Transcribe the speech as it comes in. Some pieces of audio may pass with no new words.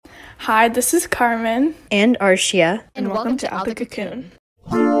Hi, this is Carmen. And Arshia. And welcome to Out the Cocoon.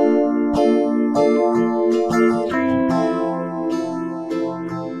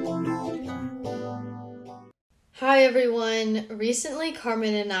 Hi everyone. Recently,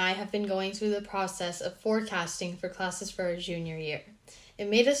 Carmen and I have been going through the process of forecasting for classes for our junior year. It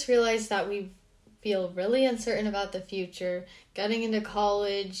made us realize that we feel really uncertain about the future, getting into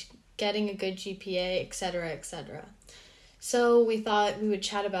college, getting a good GPA, etc., etc. So we thought we would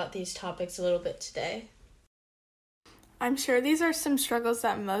chat about these topics a little bit today. I'm sure these are some struggles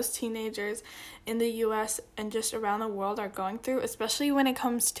that most teenagers in the US and just around the world are going through, especially when it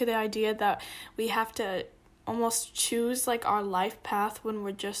comes to the idea that we have to almost choose like our life path when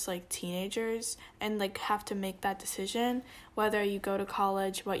we're just like teenagers and like have to make that decision whether you go to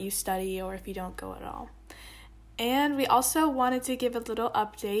college, what you study, or if you don't go at all. And we also wanted to give a little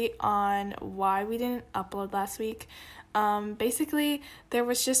update on why we didn't upload last week. Basically, there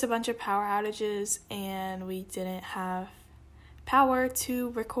was just a bunch of power outages and we didn't have power to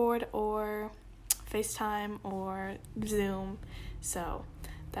record or FaceTime or Zoom. So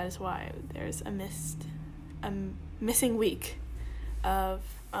that is why there's a missing week of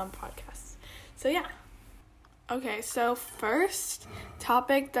podcasts. So yeah. Okay, so first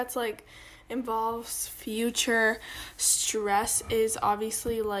topic that's like involves future stress is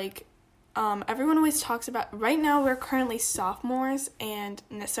obviously like everyone always talks about. Right now we're currently sophomores, and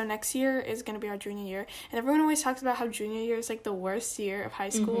so next year is going to be our junior year, and everyone always talks about how junior year is like the worst year of high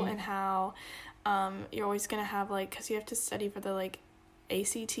school, and how you're always going to have like, because you have to study for the like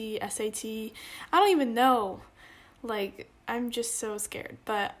ACT, SAT. I don't even know. Like, I'm just so scared.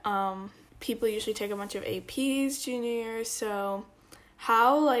 But people usually take a bunch of APs junior year. So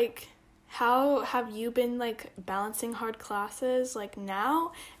how have you been like balancing hard classes like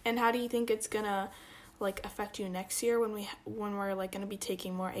now? And how do you think it's gonna like affect you next year when we're like gonna be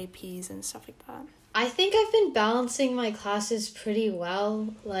taking more APs and stuff like that? I think I've been balancing my classes pretty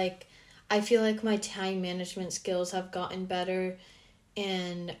well. Like, I feel like my time management skills have gotten better.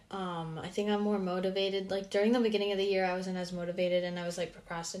 And I think I'm more motivated. Like, during the beginning of the year, I wasn't as motivated and I was like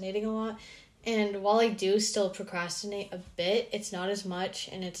procrastinating a lot. And while I do still procrastinate a bit, it's not as much.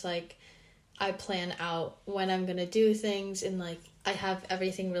 And it's like I plan out when I'm gonna do things, and like I have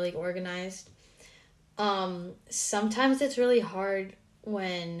everything really organized. Sometimes it's really hard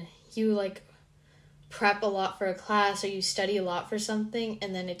when you like prep a lot for a class or you study a lot for something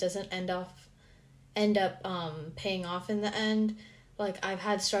and then it doesn't end up paying off in the end. Like, I've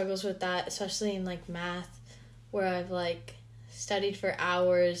had struggles with that, especially in, like, math, where I've, like, studied for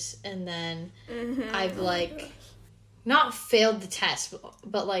hours and then I've, like, not failed the test,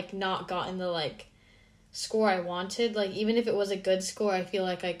 but, like, not gotten the, like, score I wanted. Like, even if it was a good score, I feel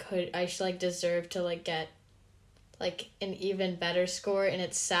like I should, like, deserve to, like, get, like, an even better score. And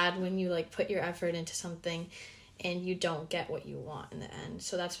it's sad when you, like, put your effort into something and you don't get what you want in the end.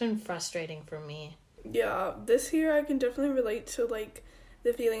 So that's been frustrating for me. Yeah, this year I can definitely relate to, like,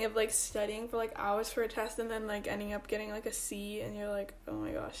 the feeling of, like, studying for, like, hours for a test and then, like, ending up getting, like, a C, and you're like, oh my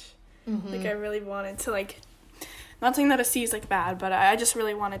gosh. Like, I really wanted to, like, not saying that a C is, like, bad, but I just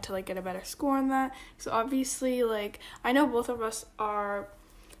really wanted to, like, get a better score on that. So, obviously, like, I know both of us are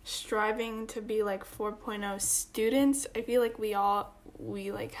striving to be, like, 4.0 students. I feel like we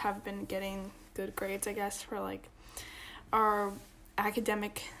like, have been getting good grades, I guess, for, like, our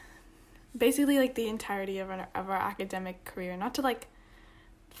academic, basically, like, the entirety of our academic career. Not to, like,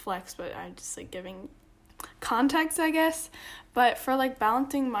 flex, but I'm just, like, giving context, I guess. But for, like,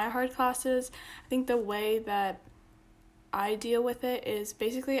 balancing my hard classes, I think the way that I deal with it is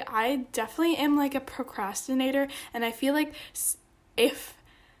basically I definitely am, like, a procrastinator, and I feel like if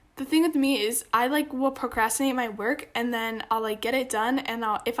the thing with me is I, like, will procrastinate my work, and then I'll, like, get it done, and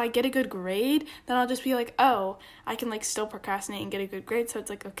if I get a good grade, then I'll just be like, oh, I can, like, still procrastinate and get a good grade, so it's,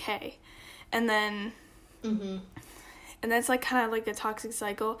 like, okay. And then, and that's, like, kind of, like, a toxic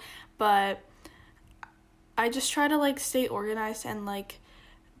cycle, but I just try to, like, stay organized and, like,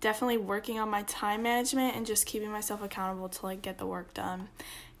 definitely working on my time management and just keeping myself accountable to, like, get the work done.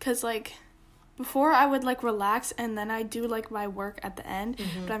 Because, like, before I would, like, relax and then I do, like, my work at the end,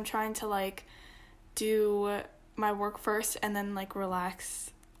 but I'm trying to, like, do my work first and then, like,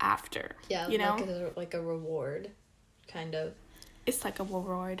 relax after. Yeah, you know? Like a reward, kind of. It's like a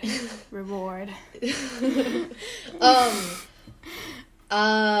reward.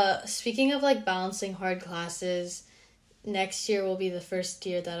 Speaking of, like, balancing hard classes, next year will be the first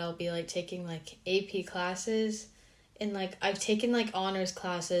year that I'll be, like, taking, like, AP classes. And, like, I've taken, like, honors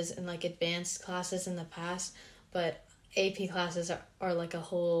classes and, like, advanced classes in the past, but AP classes are like a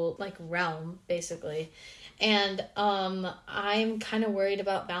whole like realm basically. And I'm kind of worried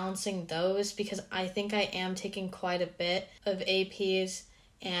about balancing those because I think I am taking quite a bit of APs,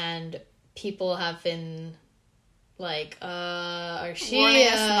 and people have been like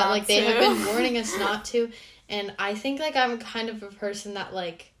Arshia, like they have been warning us not to. And I think like I'm kind of a person that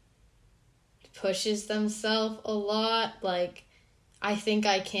like pushes themselves a lot. Like I think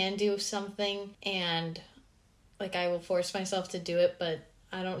I can do something and like I will force myself to do it, but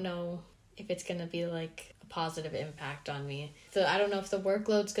I don't know if it's gonna be like a positive impact on me. So I don't know if the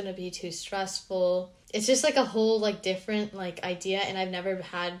workload's gonna be too stressful. It's just like a whole like different like idea, and I've never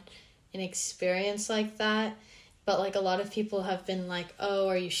had an experience like that. But like a lot of people have been like, oh,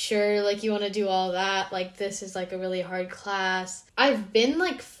 are you sure like you want to do all that? Like this is like a really hard class. I've been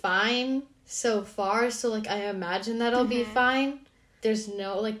like fine so far, so like I imagine that I'll be fine. There's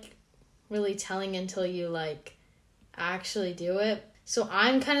no like really telling until you like actually do it. So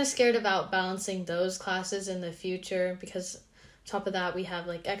I'm kind of scared about balancing those classes in the future because on top of that we have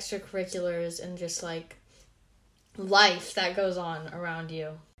like extracurriculars and just like life that goes on around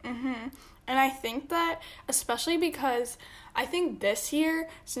you. And I think that, especially because I think this year,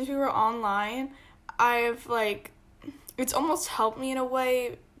 since we were online, I've, like, it's almost helped me in a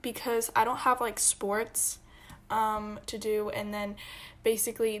way because I don't have, like, sports to do, and then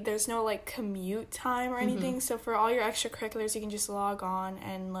basically there's no, like, commute time or anything, so for all your extracurriculars, you can just log on,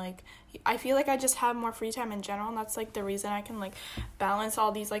 and, like, I feel like I just have more free time in general, and that's, like, the reason I can, like, balance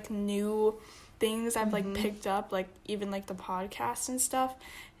all these, like, new things I've, like, picked up, like, even, like, the podcast and stuff.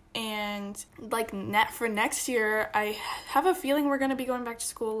 And like for next year, I have a feeling we're gonna be going back to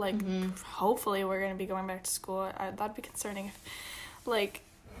school. Like hopefully we're gonna be going back to school. That'd be concerning if like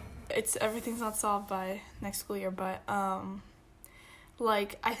everything's not solved by next school year. But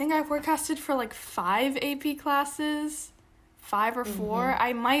like I think I forecasted for like 5 AP classes, 5 or 4.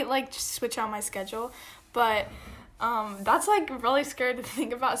 I might like just switch out my schedule, but that's like really scary to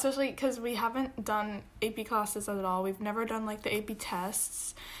think about, especially because we haven't done AP classes at all. We've never done like the AP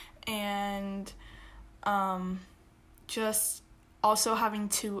tests, and just also having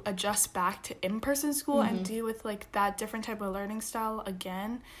to adjust back to in-person school and deal with like that different type of learning style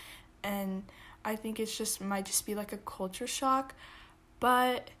again. And I think it's just might just be like a culture shock,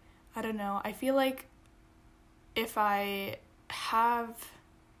 but I don't know. I feel like if I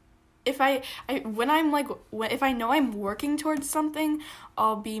know I'm working towards something,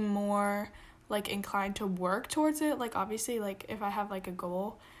 I'll be more like inclined to work towards it. Like obviously like if I have like a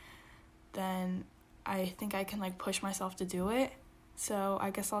goal, then I think I can like push myself to do it. So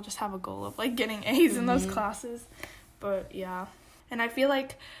I guess I'll just have a goal of like getting A's in those classes. But yeah. And I feel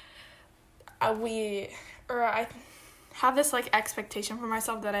like I have this like expectation for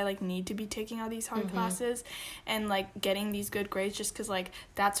myself that I like need to be taking all these hard classes and like getting these good grades just because like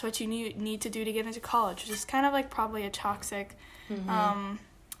that's what you need to do to get into college, which is kind of like probably a toxic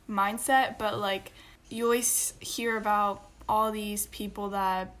mindset. But like you always hear about all these people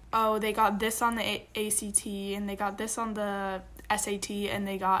that they got this on the ACT and they got this on the SAT and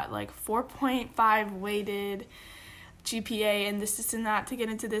they got like 4.5 weighted GPA and this and that to get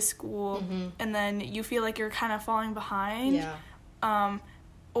into this school, and then you feel like you're kind of falling behind,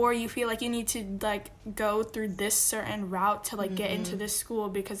 or you feel like you need to like go through this certain route to like get into this school,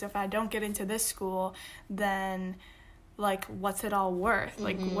 because if I don't get into this school, then like what's it all worth?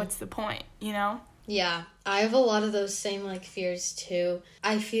 Like what's the point, you know? Yeah, I have a lot of those same like fears too.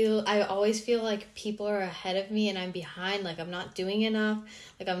 I always feel like people are ahead of me and I'm behind, like I'm not doing enough,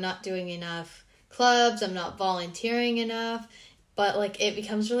 like I'm not doing enough clubs, I'm not volunteering enough. But like it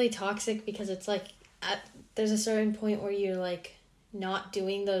becomes really toxic because it's like there's a certain point where you're like not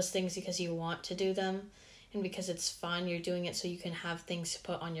doing those things because you want to do them and because it's fun. You're doing it so you can have things to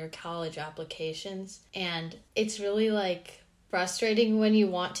put on your college applications, and it's really like frustrating when you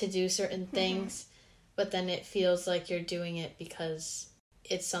want to do certain things but then it feels like you're doing it because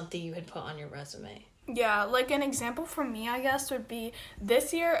it's something you had put on your resume. Yeah, like an example for me, I guess, would be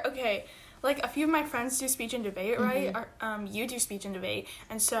this year, okay, like a few of my friends do speech and debate, right? You do speech and debate,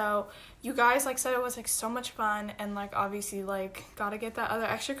 and so you guys like said it was like so much fun, and like obviously like gotta get that other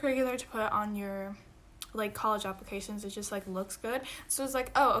extracurricular to put on your like college applications. It just like looks good. So it's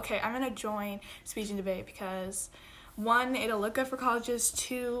like, oh, okay, I'm gonna join speech and debate because 1, it'll look good for colleges,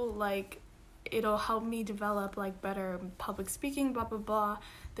 2, like it'll help me develop like better public speaking, blah blah blah,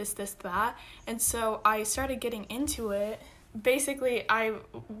 this that. And so I started getting into it. Basically I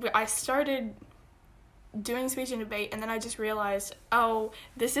started doing speech and debate, and then I just realized, oh,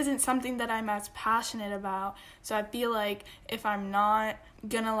 this isn't something that I'm as passionate about. So I feel like if I'm not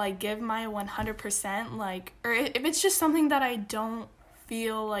gonna like give my 100%, like, or if it's just something that I don't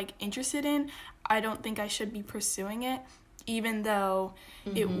feel like interested in, I don't think I should be pursuing it, even though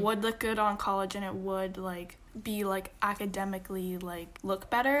it would look good on college and it would like be like academically like look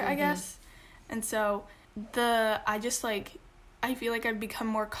better, I guess. And so I feel like I've become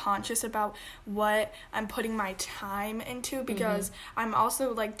more conscious about what I'm putting my time into, because I'm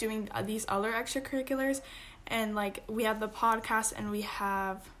also like doing these other extracurriculars, and like we have the podcast, and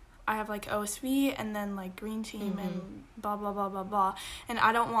I have like OSV and then like Green Team and blah blah blah blah blah, and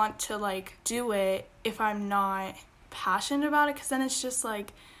I don't want to like do it if I'm not passionate about it, because then it's just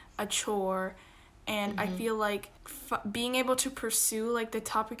like a chore. And I feel like being able to pursue like the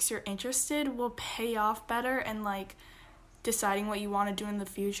topics you're interested will pay off better, and like deciding what you want to do in the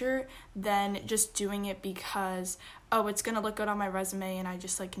future than just doing it because, oh, it's going to look good on my resume and I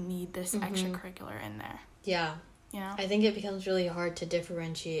just like need this extracurricular in there. Yeah. You know? I think it becomes really hard to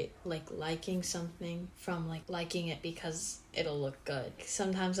differentiate like liking something from like liking it because it'll look good.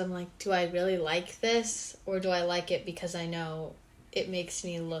 Sometimes I'm like, do I really like this, or do I like it because I know it makes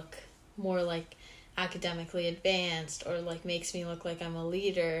me look more like academically advanced, or like makes me look like I'm a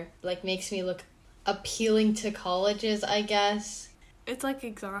leader, like makes me look appealing to colleges, I guess. It's like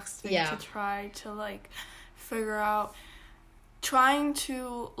exhausting to try to like figure out, trying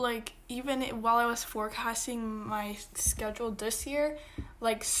to like, even while I was forecasting my schedule this year,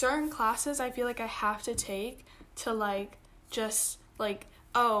 like certain classes I feel like I have to take to like just like,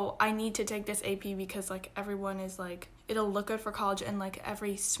 oh, I need to take this AP because like everyone is like, it'll look good for college, and like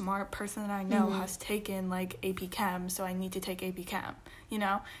every smart person that I know has taken like AP Chem, so I need to take AP Chem, you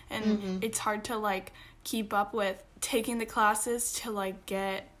know? And it's hard to like keep up with taking the classes to like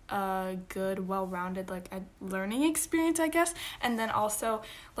get a good, well-rounded like a learning experience, I guess, and then also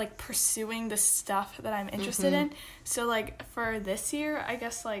like pursuing the stuff that I'm interested in. So like for this year, I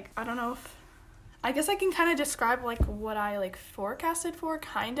guess like, I don't know if, I guess I can kind of describe like what I like forecasted for,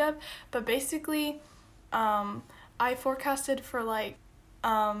 kind of, but basically I forecasted for like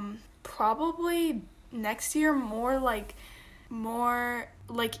probably next year more like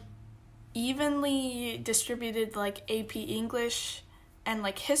evenly distributed like AP English and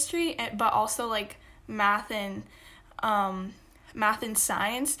like history, but also like math and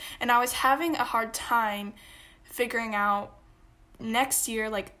science. And I was having a hard time figuring out next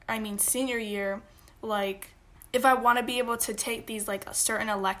year, like I mean senior year, like if I want to be able to take these like certain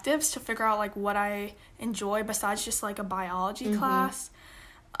electives to figure out like what I enjoy besides just like a biology class,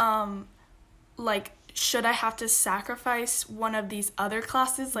 like should I have to sacrifice one of these other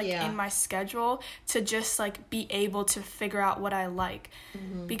classes like in my schedule to just like be able to figure out what I like?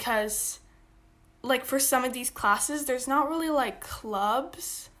 Because like for some of these classes there's not really like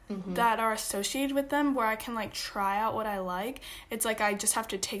clubs that are associated with them where I can like try out what I like. It's like I just have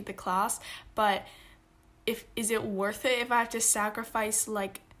to take the class, but is it worth it if I have to sacrifice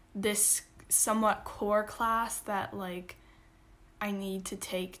like this somewhat core class that like I need to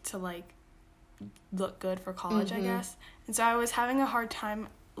take to like look good for college, I guess? And so I was having a hard time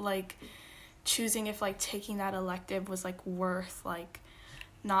like choosing if like taking that elective was like worth like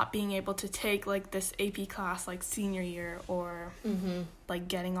not being able to take like this AP class like senior year, or like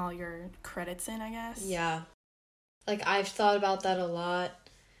getting all your credits in, I guess. Yeah. Like I've thought about that a lot.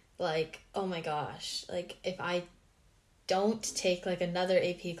 Like, oh my gosh, like if I don't take like another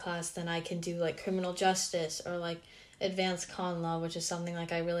AP class, then I can do like criminal justice or like advanced con law, which is something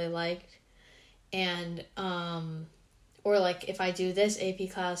like I really liked. And or like if I do this AP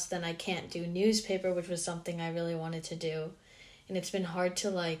class, then I can't do newspaper, which was something I really wanted to do. And it's been hard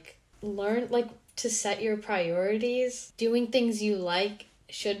to like learn like to set your priorities. Doing things you like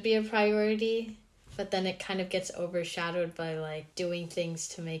should be a priority, but then it kind of gets overshadowed by like doing things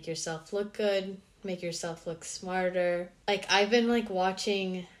to make yourself look good, make yourself look smarter. Like I've been like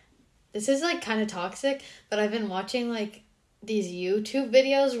watching, this is like kind of toxic, but I've been watching like these YouTube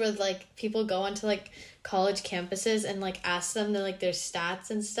videos where like people go onto like college campuses and like ask them their like their stats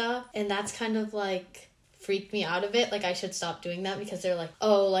and stuff, and that's kind of like freaked me out of it. Like I should stop doing that, because they're like,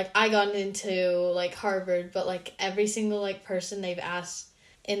 oh, like I got into like Harvard, but like every single like person they've asked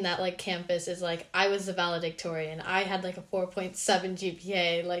in that like campus is like, I was the valedictorian, I had like a 4.7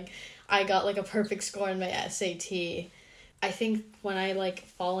 GPA, like I got like a perfect score in my SAT. I think when I like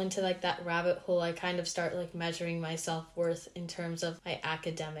fall into like that rabbit hole, I kind of start like measuring my self-worth in terms of my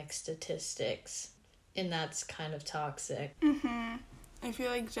academic statistics, and that's kind of toxic. I feel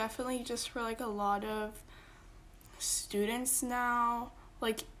like definitely just for like a lot of students now,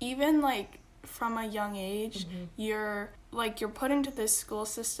 like even like from a young age, you're put into this school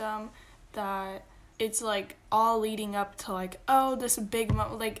system that it's, like, all leading up to, like, oh, this big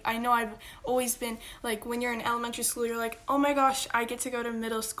like, I know I've always been, like, when you're in elementary school, you're like, oh my gosh, I get to go to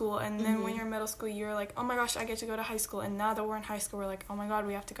middle school, and then when you're in middle school, you're like, oh my gosh, I get to go to high school, and now that we're in high school, we're like, oh my god,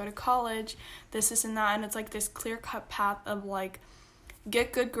 we have to go to college, this and that, and it's, like, this clear-cut path of, like,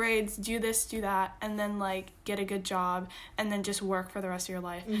 get good grades, do this, do that, and then, like, get a good job, and then just work for the rest of your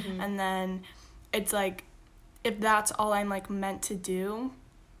life, and then it's, like, if that's all I'm, like, meant to do,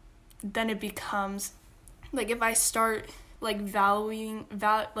 then it becomes, like, if I start, like,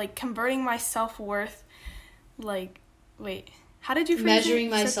 converting my self-worth, like, wait, how did you phrase measuring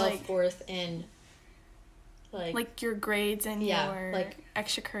it? My self-worth in, like, your grades and your, like,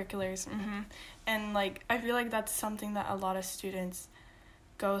 extracurriculars, and, like, I feel like that's something that a lot of students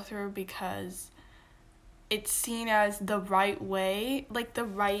go through because it's seen as the right way, like, the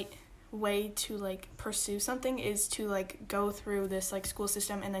right way to, like, pursue something is to, like, go through this, like, school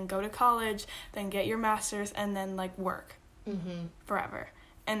system and then go to college, then get your master's, and then, like, work forever.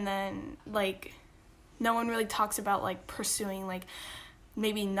 And then, like, no one really talks about, like, pursuing, like,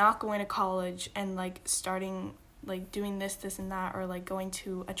 maybe not going to college and, like, starting, like, doing this and that, or, like, going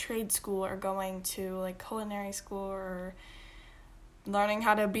to a trade school or going to, like, culinary school or learning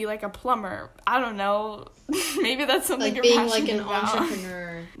how to be, like, a plumber. I don't know. Maybe that's something, like, you're being, like, an about.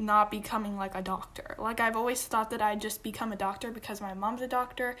 Entrepreneur. Not becoming, like, a doctor. Like, I've always thought that I'd just become a doctor because my mom's a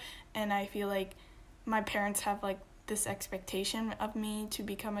doctor, and I feel like my parents have, like, this expectation of me to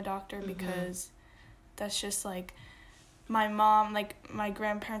become a doctor because that's just, like, my mom, like, my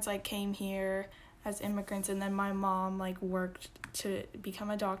grandparents, like, came here as immigrants, and then my mom, like, worked to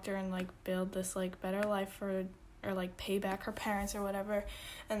become a doctor and, like, build this, like, better life for, or, like, pay back her parents or whatever,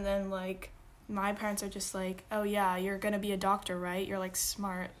 and then, like, my parents are just like, oh, yeah, you're gonna be a doctor, right? You're, like,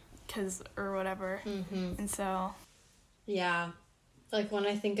 smart, or whatever, and so... Yeah, like, when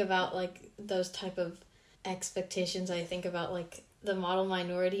I think about, like, those type of expectations, I think about, like, the model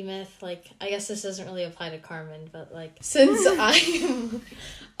minority myth. Like, I guess this doesn't really apply to Carmen, but, like, since I'm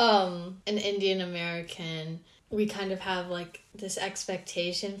an Indian American, we kind of have, like, this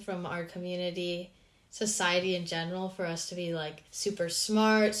expectation from our community, society in general, for us to be, like, super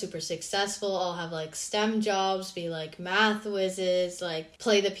smart, super successful, all have, like, STEM jobs, be, like, math whizzes, like,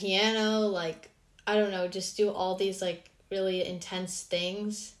 play the piano, like, I don't know, just do all these, like, really intense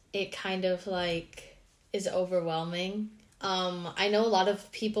things. It kind of, like, is overwhelming. I know a lot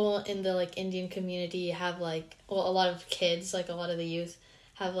of people in the, like, Indian community have, like, well, a lot of kids, like, a lot of the youth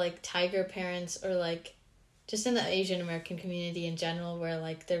have, like, tiger parents, or, like, just in the Asian American community in general, where,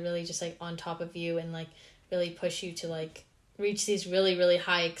 like, they're really just, like, on top of you and, like, really push you to, like, reach these really, really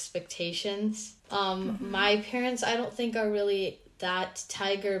high expectations. My parents, I don't think, are really that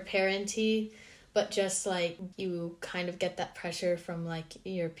tiger parenty, but just, like, you kind of get that pressure from, like,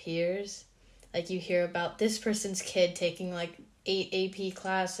 your peers. Like, you hear about this person's kid taking, like, 8 AP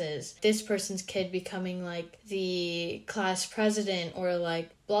classes, this person's kid becoming, like, the class president, or,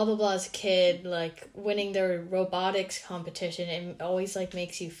 like, blah blah blah's kid, like, winning their robotics competition. It always, like,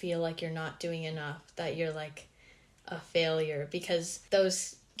 makes you feel like you're not doing enough, that you're, like, a failure, because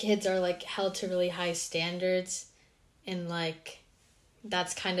those kids are, like, held to really high standards, and, like,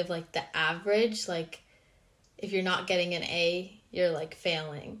 that's kind of, like, the average. Like, if you're not getting an A, you're, like,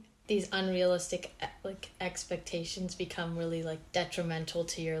 failing. These unrealistic, like, expectations become really, like, detrimental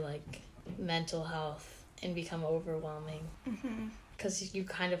to your, like, mental health and become overwhelming. Because you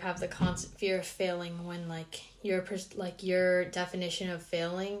kind of have the constant fear of failing when, like, your definition of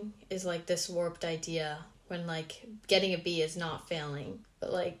failing is, like, this warped idea, when, like, getting a B is not failing.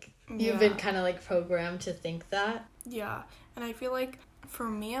 But, like, you've been kind of, like, programmed to think that. Yeah, and I feel like, for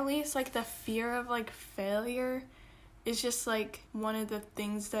me at least, like, the fear of, like, failure is just, like, one of the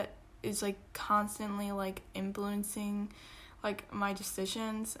things that is, like, constantly, like, influencing, like, my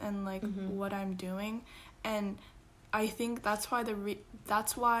decisions and, like, what I'm doing. And I think that's why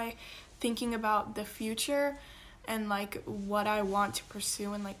that's why thinking about the future and, like, what I want to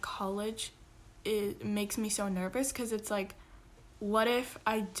pursue in, like, college, it makes me so nervous, because it's like, what if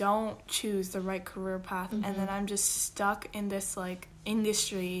I don't choose the right career path, and then I'm just stuck in this, like,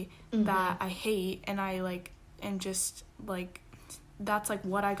 industry that I hate, and I, like, am just, like, that's, like,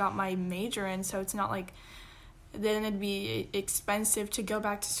 what I got my major in, so it's not, like, then it'd be expensive to go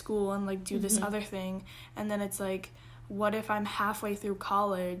back to school and, like, do this other thing, and then it's, like, what if I'm halfway through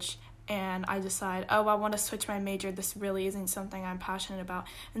college and I decide, oh, I want to switch my major, this really isn't something I'm passionate about,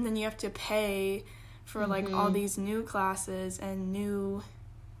 and then you have to pay for, like, all these new classes and a new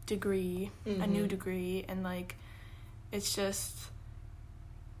degree, and, like, it's just,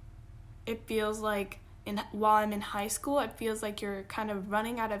 it feels like while I'm in high school, it feels like you're kind of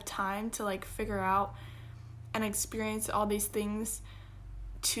running out of time to like figure out and experience all these things,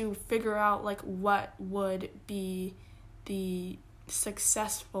 to figure out like what would be the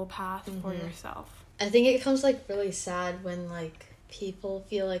successful path for yourself. I think it becomes like really sad when like people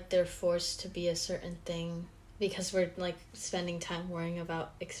feel like they're forced to be a certain thing because we're like spending time worrying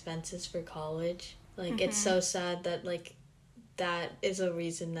about expenses for college. Like it's so sad that like that is a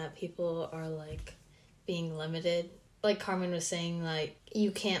reason that people are like being limited. Like Carmen was saying, like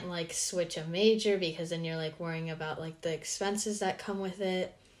you can't like switch a major because then you're like worrying about like the expenses that come with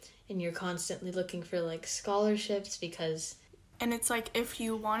it, and you're constantly looking for like scholarships because... And it's like if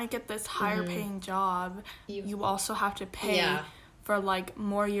you want to get this higher paying job, you also have to pay for like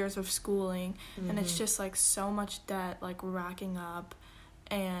more years of schooling, and it's just like so much debt like racking up,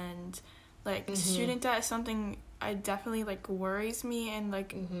 and like student debt is something I definitely like worries me and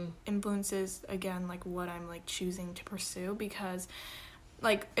like influences again like what I'm like choosing to pursue, because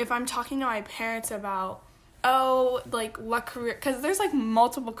like if I'm talking to my parents about like what career, because there's like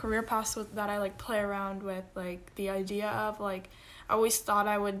multiple career paths that I like play around with, like the idea of like I always thought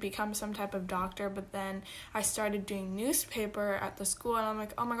I would become some type of doctor, but then I started doing newspaper at the school and I'm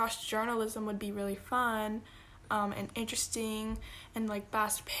like, oh my gosh, journalism would be really fun and interesting and like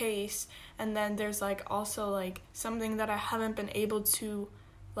fast paced. And then there's like also like something that I haven't been able to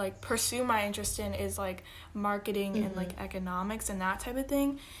like pursue my interest in is like marketing and like economics and that type of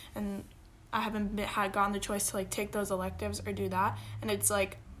thing, and I haven't gotten the choice to like take those electives or do that. And it's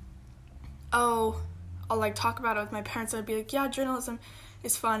like, I'll like talk about it with my parents and I'd be like, yeah, journalism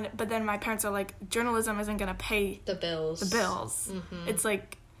is fun, but then my parents are like, journalism isn't gonna pay the bills. It's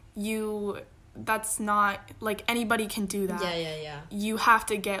like that's not like anybody can do that. You have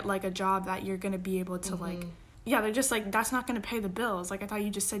to get like a job that you're gonna be able to like, they're just like, that's not gonna pay the bills. Like I thought you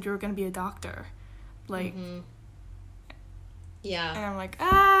just said you were gonna be a doctor, like and I'm like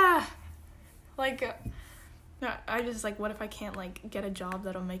like no, I just like, what if I can't like get a job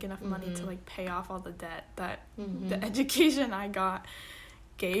that'll make enough money to like pay off all the debt that the education I got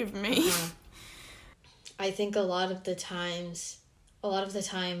gave me. I think a lot of the time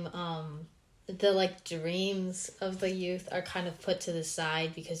the like dreams of the youth are kind of put to the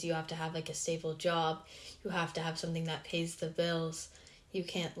side because you have to have like a stable job, you have to have something that pays the bills, you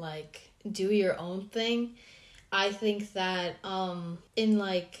can't like do your own thing. I think that in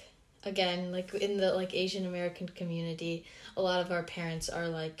like, again, like in the like Asian American community, a lot of our parents are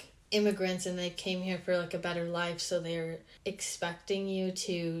like immigrants and they came here for like a better life, so they're expecting you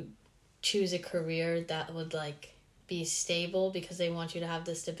to choose a career that would like be stable because they want you to have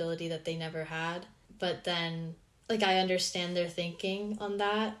the stability that they never had. But then like I understand their thinking on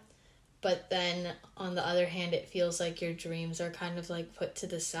that, but then on the other hand it feels like your dreams are kind of like put to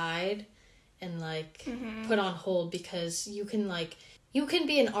the side and like put on hold, because you can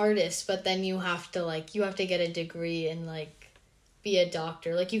be an artist, but then you have to get a degree and like be a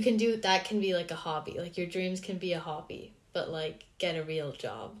doctor. Like you can do that, can be like a hobby, like your dreams can be a hobby, but like get a real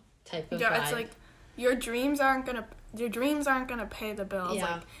job type of vibe. It's like your dreams aren't gonna pay the bills.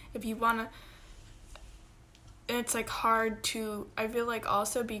 Like if you wanna, and it's like hard to, I feel like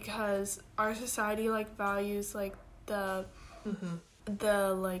also because our society like values like the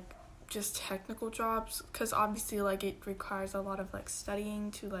like just technical jobs, because obviously like it requires a lot of like studying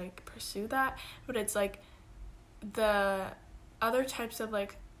to like pursue that, but it's like the other types of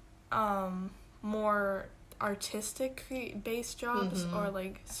like more artistic based jobs or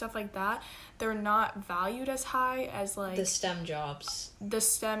like stuff like that, they're not valued as high as like the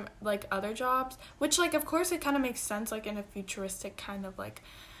STEM like other jobs, which like of course it kind of makes sense like in a futuristic kind of like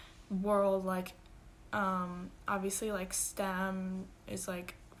world, like obviously like STEM is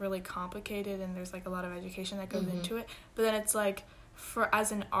like really complicated and there's like a lot of education that goes into it, but then it's like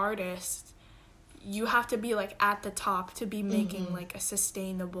as an artist you have to be like at the top to be making like a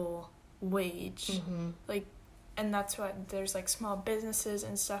sustainable wage, like, and that's why there's like small businesses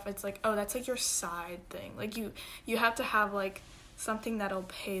and stuff. It's like, oh, that's like your side thing, like you have to have like something that'll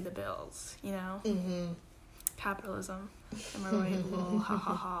pay the bills, you know. Capitalism. Am I right? Lol, ha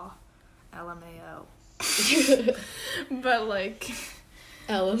ha ha, LMAO. But like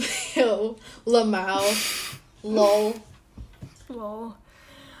LMAO, Lamau, lol.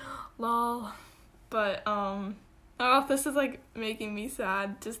 But this is like making me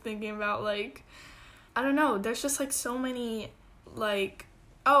sad just thinking about like, I don't know, there's just like so many like,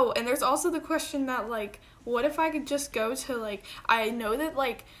 oh, and there's also the question that like, what if I could just go to like, I know that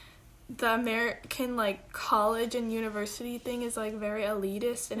like the American like college and university thing is like very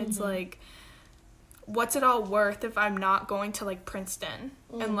elitist, and it's like, what's it all worth if I'm not going to, like, Princeton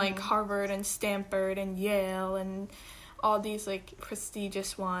and, like, Harvard and Stanford and Yale and all these, like,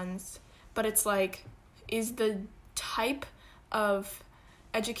 prestigious ones? But it's, like, is the type of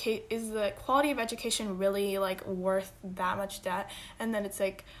is the quality of education really, like, worth that much debt? And then it's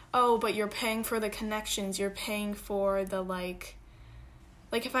like, oh, but you're paying for the connections, you're paying for the, like,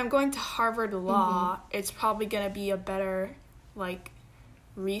 if I'm going to Harvard Law, it's probably going to be a better, like,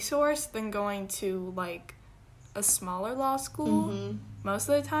 resource than going to, like, a smaller law school most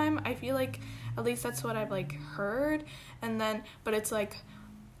of the time. I feel like at least that's what I've, like, heard. And then, but it's like,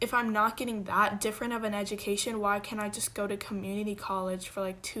 if I'm not getting that different of an education, why can't I just go to community college for,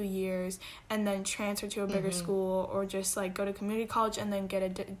 like, 2 years and then transfer to a bigger school, or just, like, go to community college and then get a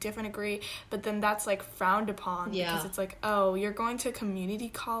different degree? But then that's, like, frowned upon because it's like, oh, you're going to community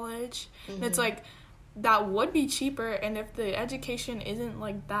college? And it's like, that would be cheaper, and if the education isn't,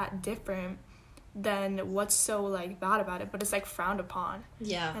 like, that different, then what's so, like, bad about it? But it's, like, frowned upon.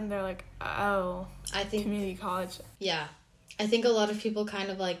 Yeah. And they're like, oh, I think community college. Yeah. I think a lot of people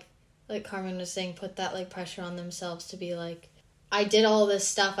kind of, like Carmen was saying, put that, like, pressure on themselves to be like, I did all this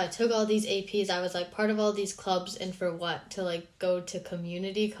stuff, I took all these APs, I was, like, part of all these clubs, and for what? To, like, go to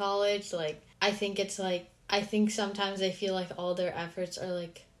community college? Like, I think it's, like, I think sometimes they feel like all their efforts are,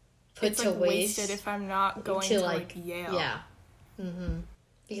 like, put to waste. Wasted if I'm not going to like, Yale. Yeah.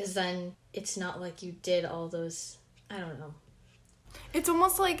 Because then it's not like you did all those, I don't know. It's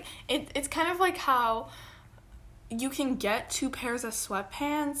almost like, it's kind of like how you can get 2 pairs of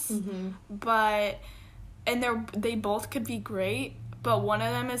sweatpants, but, and they both could be great, but one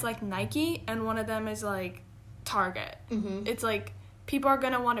of them is, like, Nike, and one of them is, like, Target. It's, like, people are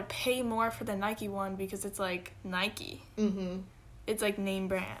gonna want to pay more for the Nike one because it's, like, Nike. It's, like, name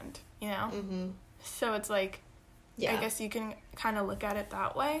brand, you know? So it's, like, I guess you can kind of look at it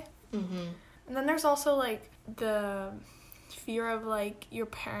that way. And then there's also, like, the fear of, like, your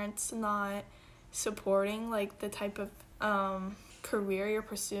parents not supporting, like, the type of career you're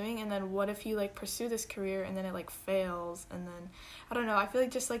pursuing, and then what if you, like, pursue this career and then it, like, fails, and then, I don't know, I feel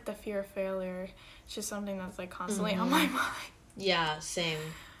like just, like, the fear of failure is just something that's, like, constantly on my mind. Yeah, same.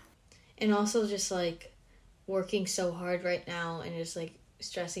 And also just, like, working so hard right now and just, like,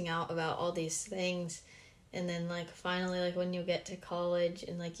 stressing out about all these things, and then, like, finally, like, when you get to college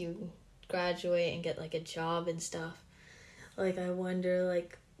and, like, you graduate and get, like, a job and stuff, like, I wonder,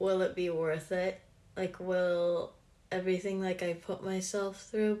 like, will it be worth it? Like, will everything, like, I put myself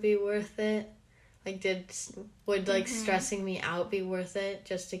through be worth it? Like, would like, stressing me out be worth it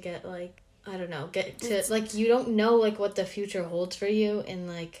just to get, like, I don't know, like, you don't know, like, what the future holds for you, and,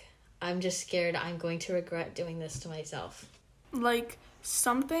 like, I'm just scared I'm going to regret doing this to myself. Like,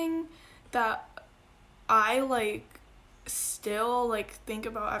 something that I, like, still, like, think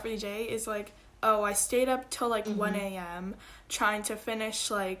about every day is, like, oh, I stayed up till, like, 1 a.m. trying to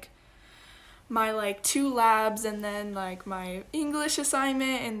finish, like, my, like, 2 labs, and then, like, my English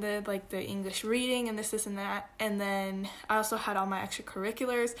assignment, and the, like, the English reading, and this, and that, and then I also had all my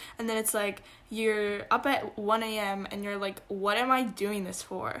extracurriculars, and then it's, like, you're up at 1 a.m., and you're, like, what am I doing this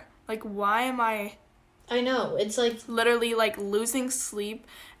for? Like, why am I know, it's, like, literally, like, losing sleep,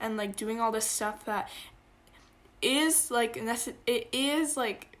 and, like, doing all this stuff that is, like, it is,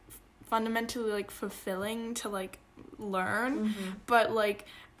 like, fundamentally, like, fulfilling to, like, learn, but, like,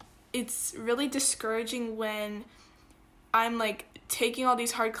 it's really discouraging when I'm, like, taking all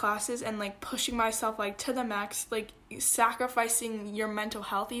these hard classes and, like, pushing myself, like, to the max, like, sacrificing your mental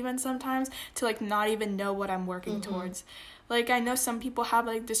health even sometimes to, like, not even know what I'm working towards. Like, I know some people have,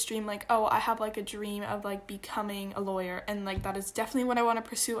 like, this dream, like, oh, I have, like, a dream of, like, becoming a lawyer, and, like, that is definitely what I want to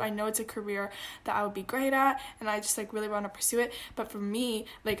pursue. I know it's a career that I would be great at, and I just, like, really want to pursue it. But for me,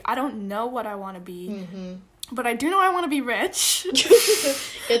 like, I don't know what I want to be. But I do know I want to be rich.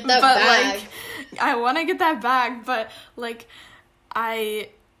 Get that bag. Like, I want to get that bag, but, like, I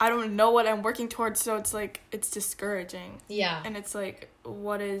don't know what I'm working towards, so it's, like, it's discouraging. Yeah. And it's, like,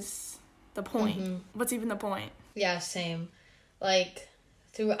 what is the point? What's even the point? Yeah, same. Like,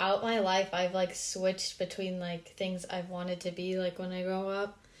 throughout my life, I've, like, switched between, like, things I've wanted to be, like, when I grow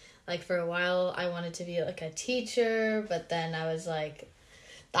up. Like, for a while, I wanted to be, like, a teacher, but then I was, like,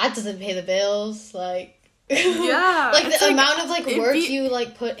 that doesn't pay the bills, like... Yeah. Like, the amount of, like, work you,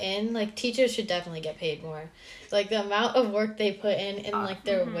 like, put in, like, teachers should definitely get paid more. Like, the amount of work they put in and, like,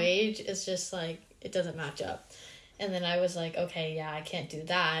 their wage is just, like, it doesn't match up. And then I was like, okay, yeah, I can't do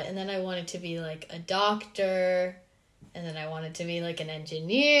that. And then I wanted to be, like, a doctor, and then I wanted to be, like, an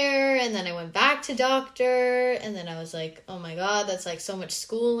engineer, and then I went back to doctor, and then I was like, oh my god, that's, like, so much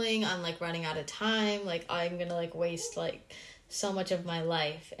schooling, I'm, like, running out of time, like, I'm gonna, like, waste, like, so much of my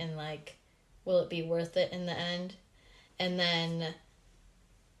life, and, like, will it be worth it in the end? And then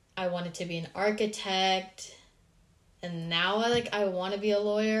I wanted to be an architect, and now I want to be a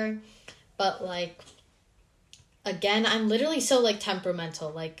lawyer, but like, again, I'm literally so like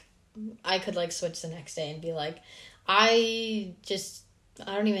temperamental. Like, I could like switch the next day and be like, I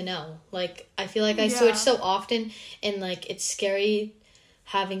don't even know. Like, I feel like I switch so often, and like it's scary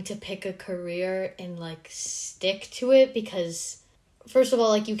having to pick a career and like stick to it, because first of all,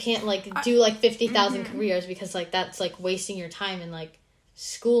 like, you can't like do like 50,000 careers, because like that's like wasting your time and like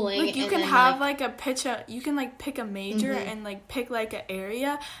schooling. Like, you can have you can like pick a major and like pick like an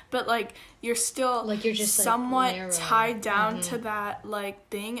area, but like you're still like you're just somewhat like, tied down to that like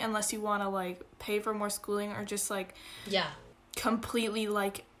thing, unless you want to like pay for more schooling or just like completely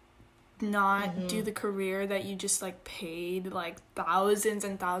like not do the career that you just like paid like thousands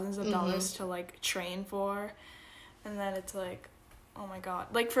and thousands of dollars to like train for. And then it's like, oh my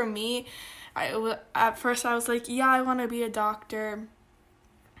god. Like, for me, at first I was like, yeah, I want to be a doctor,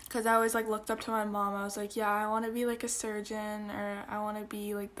 because I always like looked up to my mom. I was like, yeah, I want to be like a surgeon, or I want to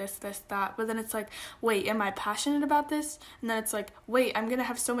be like this, that. But then it's like, wait, am I passionate about this? And then it's like, wait, I'm gonna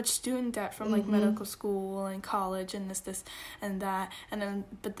have so much student debt from like medical school and college and this and that. And then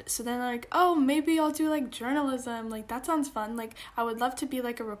so then like, oh, maybe I'll do like journalism. Like, that sounds fun. Like, I would love to be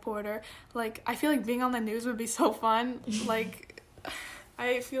like a reporter. Like, I feel like being on the news would be so fun. Like,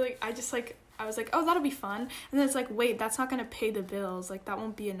 I feel like I was like, oh, that'll be fun. And then it's like, wait, that's not going to pay the bills. Like, that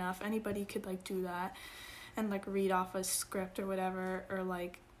won't be enough. Anybody could, like, do that and, like, read off a script or whatever, or,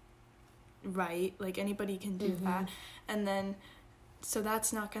 like, write. Like, anybody can do that. And then, so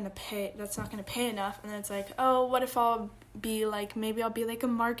that's not going to pay enough. And then it's like, oh, what if I'll be, like, maybe I'll be, like, a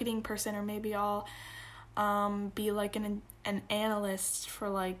marketing person, or maybe I'll be, like, an analyst for,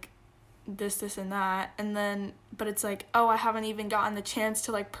 like, this and that. And then, but it's like, oh, I haven't even gotten the chance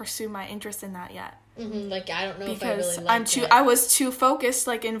to like pursue my interest in that yet. Like, I don't know because if I really like it. I was too focused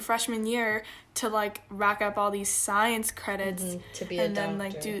like in freshman year to like rack up all these science credits to be a doctor. Then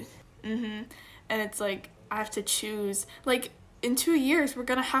like do and it's like, I have to choose. Like, in 2 years we're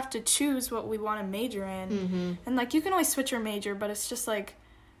gonna have to choose what we want to major in. And like, you can always switch your major, but it's just like,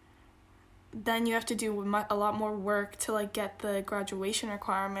 then you have to do a lot more work to like get the graduation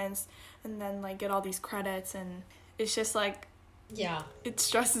requirements, and then like get all these credits, and it's just like, it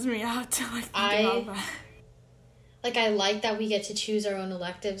stresses me out to like think about that. Like, I like that we get to choose our own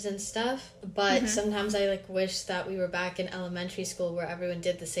electives and stuff, but sometimes I like wish that we were back in elementary school where everyone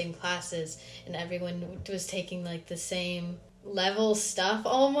did the same classes and everyone was taking like the same level stuff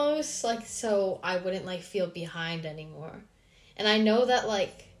almost, like, so I wouldn't like feel behind anymore. And I know that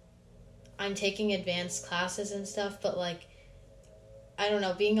like I'm taking advanced classes and stuff, but like, I don't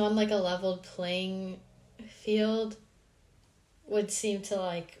know, being on like a leveled playing field would seem to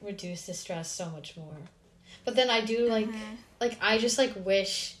like reduce the stress so much more. But then I do like I just like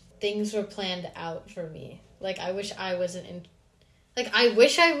wish things were planned out for me. Like, I wish I wasn't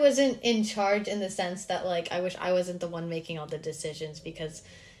in charge, in the sense that like I wish I wasn't the one making all the decisions, because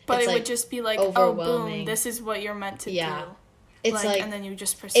but it would just be like, oh, boom, this is what you're meant to do. It's like, and then you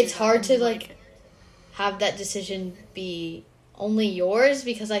just pursue it's hard to like have that decision be only yours,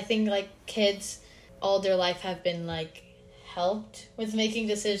 because I think like kids all their life have been like helped with making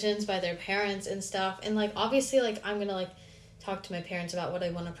decisions by their parents and stuff, and like obviously like I'm gonna like talk to my parents about what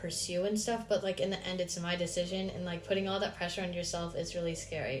I want to pursue and stuff, but like in the end it's my decision, and like putting all that pressure on yourself is really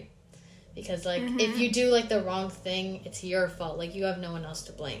scary, because like if you do like the wrong thing, it's your fault. Like, you have no one else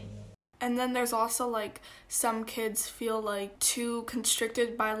to blame. And then there's also, like, some kids feel, like, too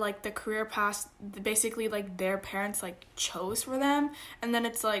constricted by, like, the career path, basically, like, their parents, like, chose for them. And then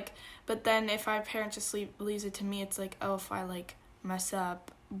it's, like, but then if my parent just leaves it to me, it's, like, oh, if I, like, mess up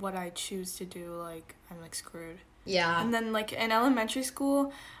what I choose to do, like, I'm, like, screwed. Yeah. And then, like, in elementary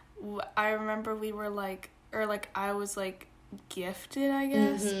school, I remember we were, like, or, like, I was, like, gifted, I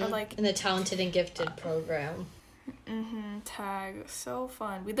guess. Or, like, in the talented and gifted program. Tag. So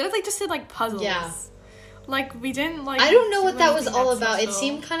fun. We literally just did like puzzles. Yeah. Like, we didn't like, I don't know what that was all about. Special. It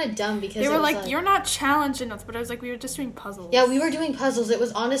seemed kind of dumb, because they were like, you're not challenging us, but I was like, we were just doing puzzles. Yeah, we were doing puzzles. It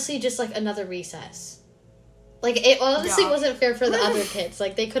was honestly just like another recess. Like, it honestly wasn't fair for the other kids.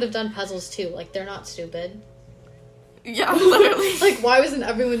 Like, they could have done puzzles too. Like, they're not stupid. Yeah, literally. Like, why wasn't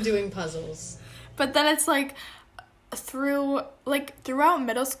everyone doing puzzles? But then it's like, throughout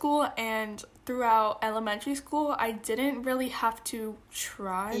middle school and throughout elementary school, I didn't really have to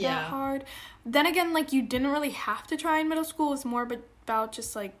try that hard. Then again, like, you didn't really have to try in middle school. It was more about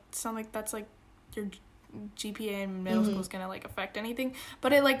just, like, something that's, like, your GPA in middle school is gonna, like, affect anything.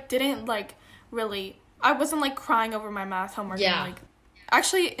 But it, like, didn't, like, really... I wasn't, like, crying over my math homework and, like,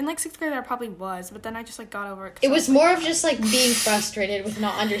 Actually, in, like, 6th grade, I probably was, but then I just, like, got over it. It was more of just, like, being frustrated with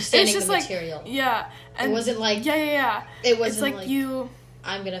not understanding the material. Like, yeah. And it wasn't, like... Yeah. It wasn't, it's like you...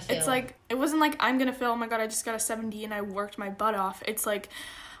 I'm gonna fail. It's, like... It wasn't, like, I'm gonna fail. Oh, my God, I just got a 70 and I worked my butt off. It's, like,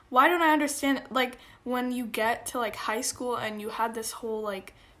 why don't I understand... Like, when you get to, like, high school and you had this whole,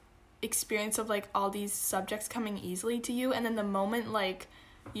 like, experience of, like, all these subjects coming easily to you, and then the moment, like,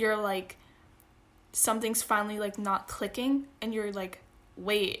 you're, like... something's finally, like, not clicking, and you're, like...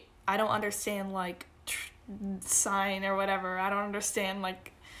 wait, I don't understand, like, sine or whatever. I don't understand,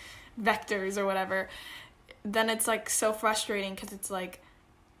 like, vectors or whatever. Then it's, like, so frustrating because it's, like,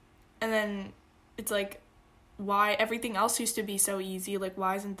 and then it's, like, why everything else used to be so easy. Like,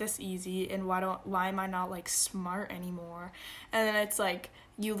 why isn't this easy? And why am I not, like, smart anymore? And then it's, like,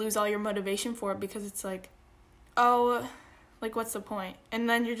 you lose all your motivation for it because it's, like, oh, like, what's the point? And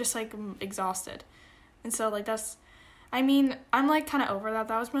then you're just, like, exhausted. And so, like, that's... I mean, I'm, like, kind of over that.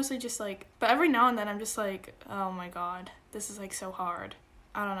 That was mostly just, like... But every now and then, I'm just, like, oh, my God. This is, like, so hard.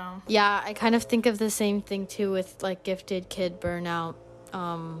 I don't know. Yeah, I kind of think of the same thing, too, with, like, gifted kid burnout.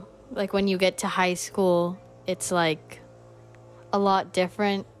 Like, when you get to high school, it's, like, a lot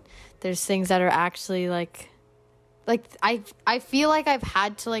different. There's things that are actually, like, I feel like I've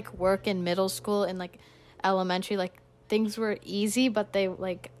had to, like, work in middle school and, like, elementary, like, things were easy, but they,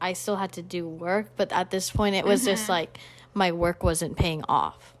 like, I still had to do work. But at this point, it was just, like, my work wasn't paying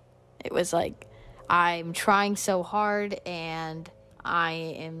off. It was, like, I'm trying so hard, and I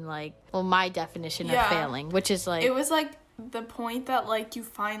am, like, well, my definition of failing, which is, like... It was, like, the point that, like, you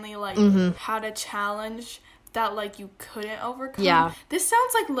finally, like, had a challenge that, like, you couldn't overcome. Yeah. This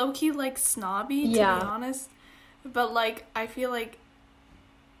sounds, like, low-key, like, snobby, to be honest. But, like, I feel like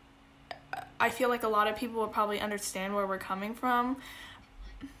a lot of people will probably understand where we're coming from.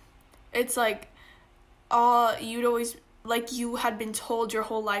 It's like, you'd always, like, you had been told your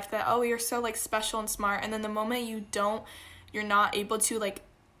whole life that, oh, you're so, like, special and smart, and then the moment you're not able to, like,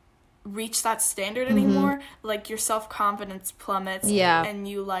 reach that standard anymore, like, your self-confidence plummets, and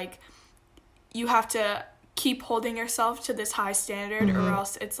you, like, you have to keep holding yourself to this high standard, or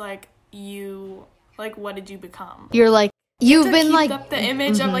else it's, like, what did you become? You're, like, You've been like up the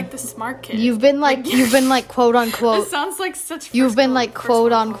image of like the smart kid. You've been like quote unquote. It sounds like such. You've been like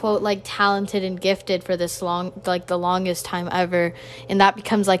quote unquote like talented and gifted for this long, like the longest time ever, and that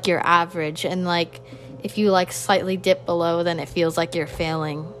becomes like your average. And like if you like slightly dip below, then it feels like you're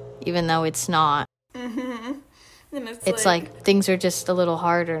failing, even though it's not. And it's like things are just a little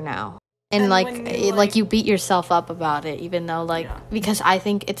harder now. And like you beat yourself up about it, even though because I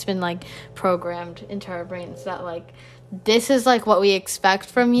think it's been like programmed into our brains that like this is like what we expect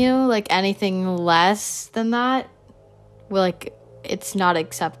from you, like anything less than that, like it's not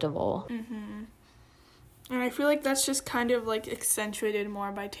acceptable. And I feel like that's just kind of like accentuated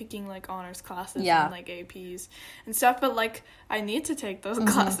more by taking like honors classes and like APs and stuff. But like I need to take those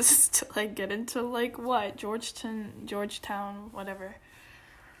classes to like get into like what Georgetown, whatever.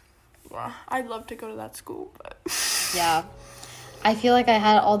 Well, I'd love to go to that school, but yeah. I feel like I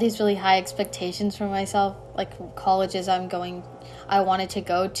had all these really high expectations for myself, like colleges I wanted to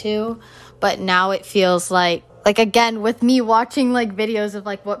go to, but now it feels like again, with me watching like videos of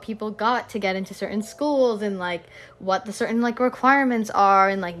like what people got to get into certain schools and like what the certain like requirements are,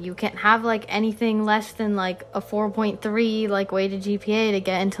 and like you can't have like anything less than like a 4.3 like weighted GPA to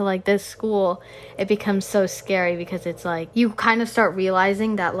get into like this school, it becomes so scary because it's like you kind of start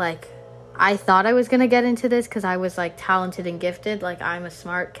realizing that like I thought I was going to get into this because I was, like, talented and gifted. Like, I'm a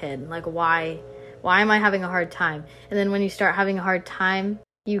smart kid. Like, why am I having a hard time? And then when you start having a hard time,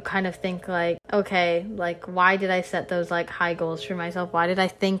 you kind of think, like, okay, like, why did I set those, like, high goals for myself? Why did I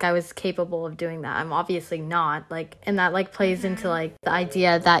think I was capable of doing that? I'm obviously not. Like, and that, like, plays into, like, the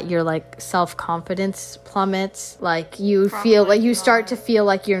idea that your, like, self-confidence plummets. Like, you feel, like, you start to feel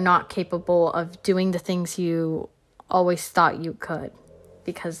like you're not capable of doing the things you always thought you could.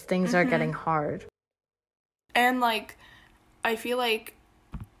 Because things are getting hard. And, like, I feel like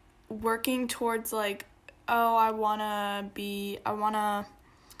working towards, like, oh, I want to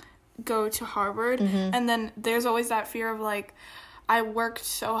go to Harvard. And then there's always that fear of, like, I worked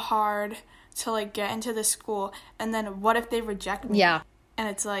so hard to, like, get into this school. And then what if they reject me? Yeah. And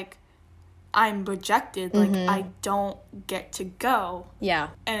it's, like, I'm rejected. Like, I don't get to go. Yeah.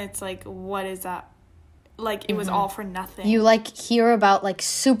 And it's, like, what is that? Like, it was all for nothing. You, like, hear about, like,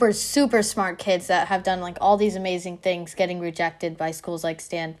 super, super smart kids that have done, like, all these amazing things getting rejected by schools like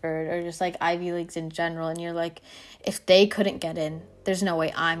Stanford or just, like, Ivy Leagues in general. And you're like, if they couldn't get in, there's no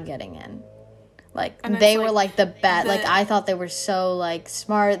way I'm getting in. Like, they were, like, the best. Like, I thought they were so, like,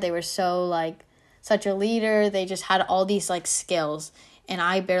 smart. They were so, like, such a leader. They just had all these, like, skills. and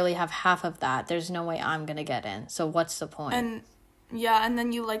I barely have half of that. There's no way I'm going to get in. So what's the point? And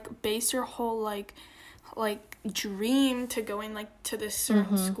then you like base your whole like dream to going like to this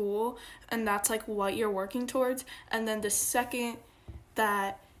certain school, and that's like what you're working towards. And then the second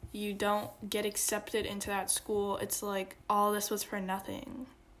that you don't get accepted into that school, it's like all this was for nothing.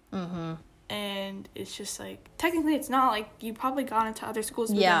 And it's just like, technically it's not, like you probably got into other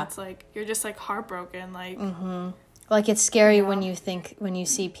schools, but then it's like you're just like heartbroken, like like it's scary when you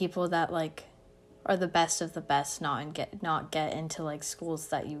see people that like are the best of the best not get into like schools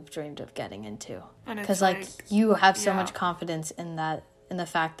that you've dreamed of getting into, because like you have so much confidence in the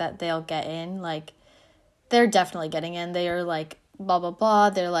fact that they'll get in. Like they're definitely getting in. They are like blah blah blah,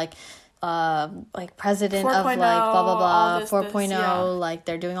 they're like president of like blah blah blah 4.0, like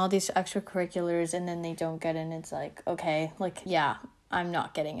they're doing all these extracurriculars, and then they don't get in. It's like, okay, like I'm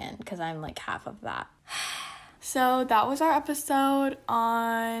not getting in because I'm like half of that. So that was our episode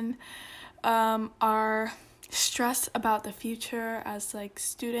on our stress about the future as like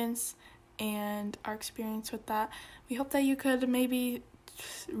students and our experience with that. We hope that you could maybe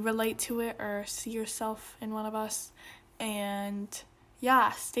relate to it or see yourself in one of us. And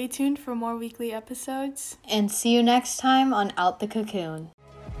stay tuned for more weekly episodes. And see you next time on Out the Cocoon.